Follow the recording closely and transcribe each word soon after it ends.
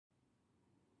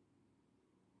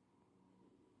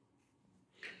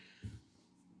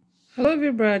Hello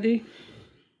everybody.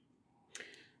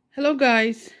 Hello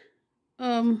guys.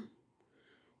 Um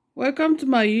Welcome to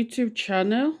my YouTube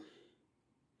channel.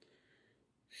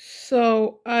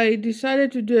 So I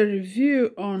decided to do a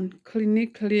review on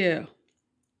Clinic Clear.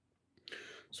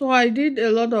 So I did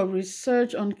a lot of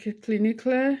research on Clinic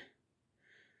Clear.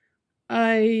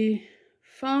 I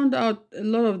found out a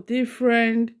lot of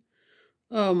different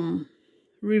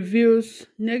reviews,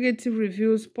 negative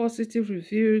reviews, positive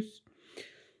reviews.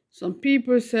 Some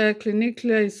people say Clinic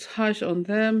Clear is harsh on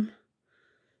them.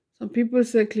 Some people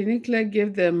say Clinic Clear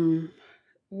gave them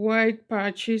white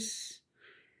patches.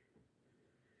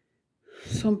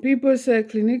 Some people say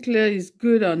Clinic Clear is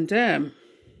good on them.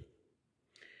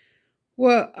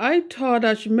 Well, I thought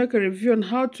I should make a review on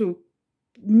how to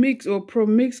mix or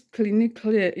Promix Clinic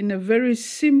Clear in a very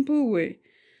simple way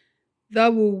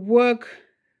that will work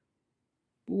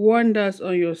wonders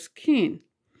on your skin.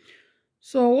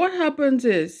 So what happens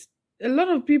is a lot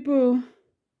of people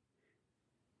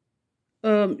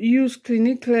use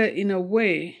Clinic Clear in a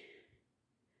way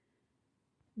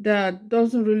that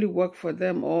doesn't really work for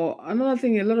them. Or another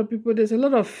thing, there's a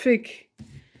lot of fake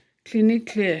Clinic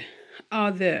Clear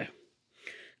out there.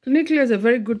 Clinic Clear is a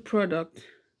very good product.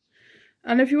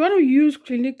 And if you want to use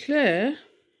Clinic Clear,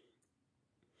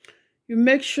 you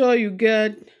make sure you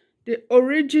get the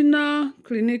original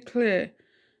Clinic Clear.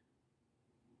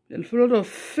 There's a lot of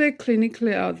fake Clinic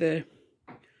Clear out there.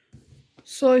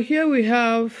 So here we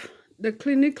have the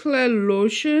Clinic Clear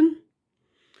lotion,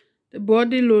 the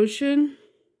body lotion.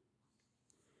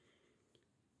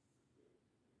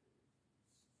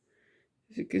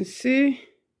 As you can see,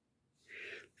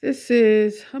 this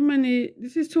is how many?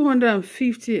 This is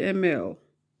 250 ml.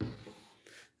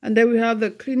 And then we have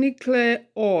the Clinic Clear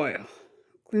oil.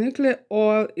 Clinic Clear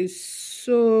oil is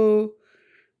so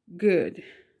good.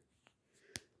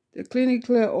 The Clinic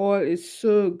Clear oil is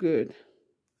so good.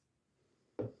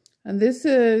 And this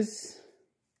is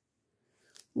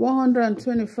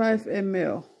 125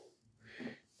 ml.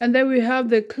 And then we have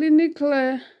the Clinic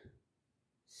Clear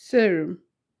serum.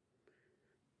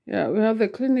 Yeah, we have the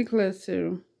Clinic Clear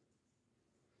serum,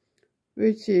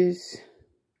 which is,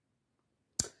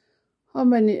 how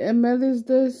many ml is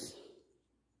this?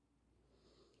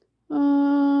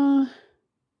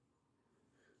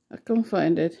 I can't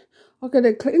find it. Okay,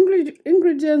 the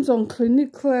ingredients on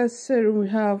Clinic Clear serum, we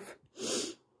have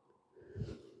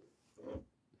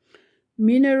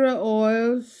mineral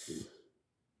oils,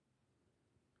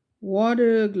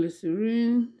 water,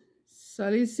 glycerin,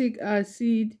 salicylic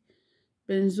acid,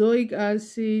 benzoic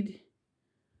acid,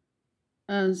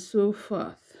 and so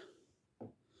forth.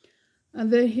 And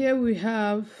then here we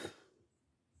have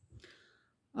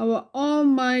our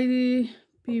almighty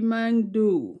piment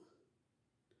dew.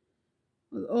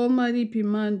 Almighty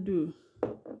piment dew.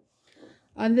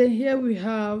 And then here we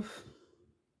have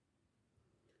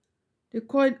the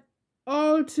called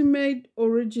Ultimate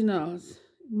Originals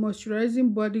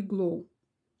Moisturizing Body Glow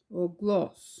or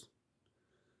Gloss.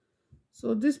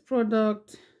 So this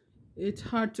product, it's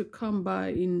hard to come by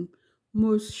in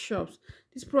most shops.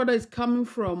 This product is coming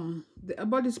from I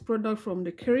bought this product from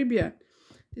the Caribbean.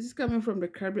 This is coming from the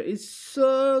Caribbean. It's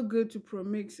so good to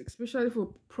Promix, especially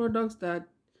for products that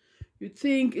you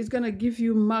think is gonna give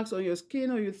you marks on your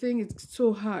skin, or you think it's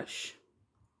so harsh.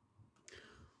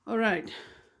 All right.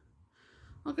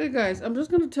 Okay, guys, I'm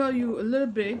just gonna tell you a little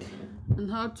bit on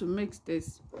how to mix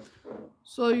this.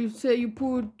 So you say you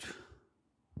put,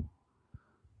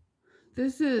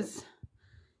 this is,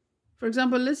 for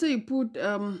example, let's say you put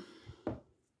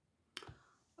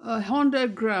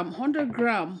 100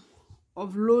 gram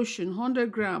of lotion.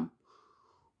 100 gram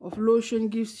of lotion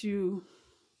gives you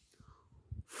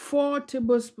 4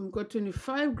 tablespoons, because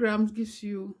 25 grams gives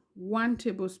you 1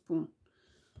 tablespoon.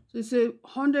 So you say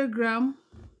 100 gram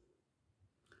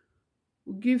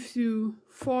will give you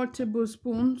 4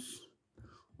 tablespoons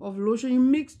of lotion. You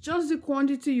mix just the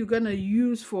quantity you're gonna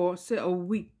use for, say, a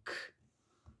week.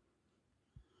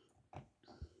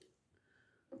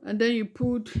 And then you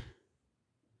put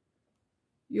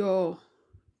your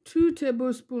 2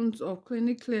 tablespoons of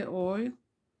Clinic Clear oil.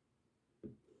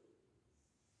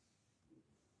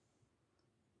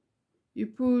 You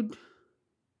put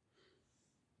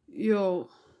your,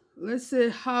 let's say,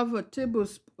 half a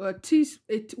tablespoon,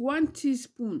 1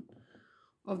 teaspoon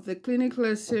of the Clinic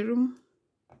Clear serum,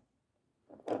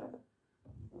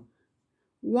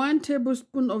 1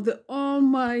 tablespoon of the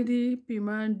almighty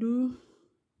piment dew,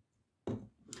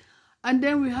 and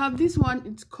then we have this one.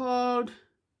 It's called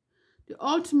the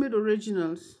Ultimate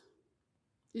Originals.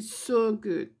 It's so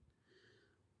good.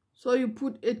 So you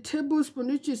put a tablespoon,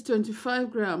 which is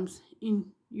 25 grams, in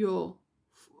your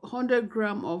 100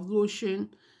 grams of lotion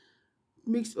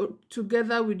mixed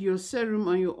together with your serum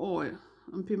and your oil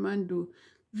and pimando.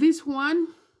 This one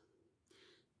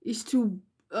is to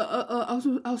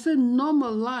I'll say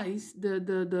normalize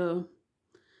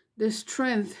the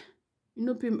strength. You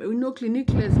know,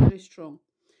 Clinique is very strong.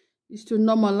 Is to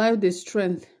normalize the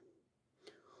strength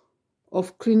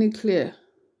of Clinique,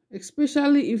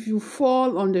 especially if you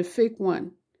fall on the fake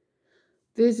one.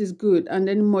 This is good, and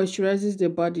then moisturizes the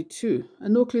body too. I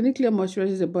know Clinique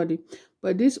moisturizes the body,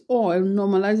 but this oil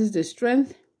normalizes the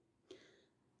strength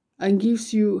and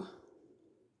gives you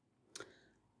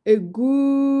a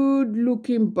good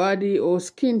looking body or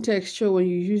skin texture when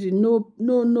you use it. No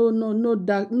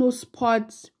dark, no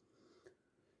spots,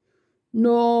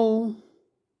 no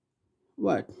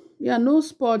no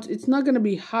spots. It's not gonna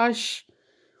be harsh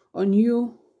on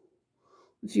you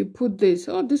if you put this.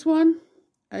 Oh, this one,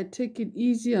 I take it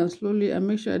easy and slowly. I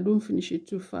make sure I don't finish it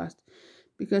too fast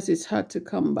because it's hard to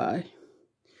come by.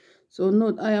 So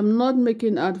note, I am not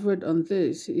making advert on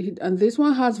this. And this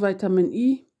one has vitamin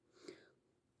E,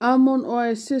 almond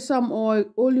oil, sesame oil,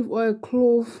 olive oil,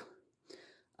 clove,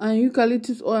 and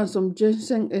eucalyptus oil, and some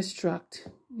ginseng extract.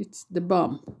 It's the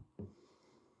bomb.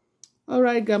 All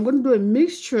right, I'm going to do a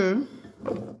mixture,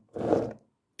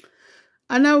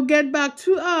 and I'll get back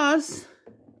to us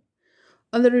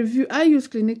on the review. I use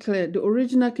Clinique, the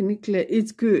original Clinique.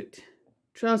 It's good.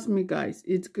 Trust me, guys,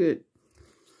 it's good.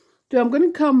 So I'm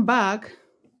going to come back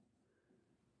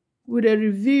with a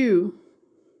review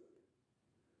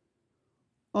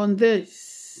on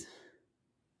this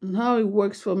and how it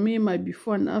works for me, my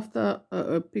before and after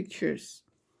pictures.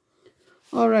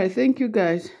 All right, thank you,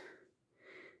 guys.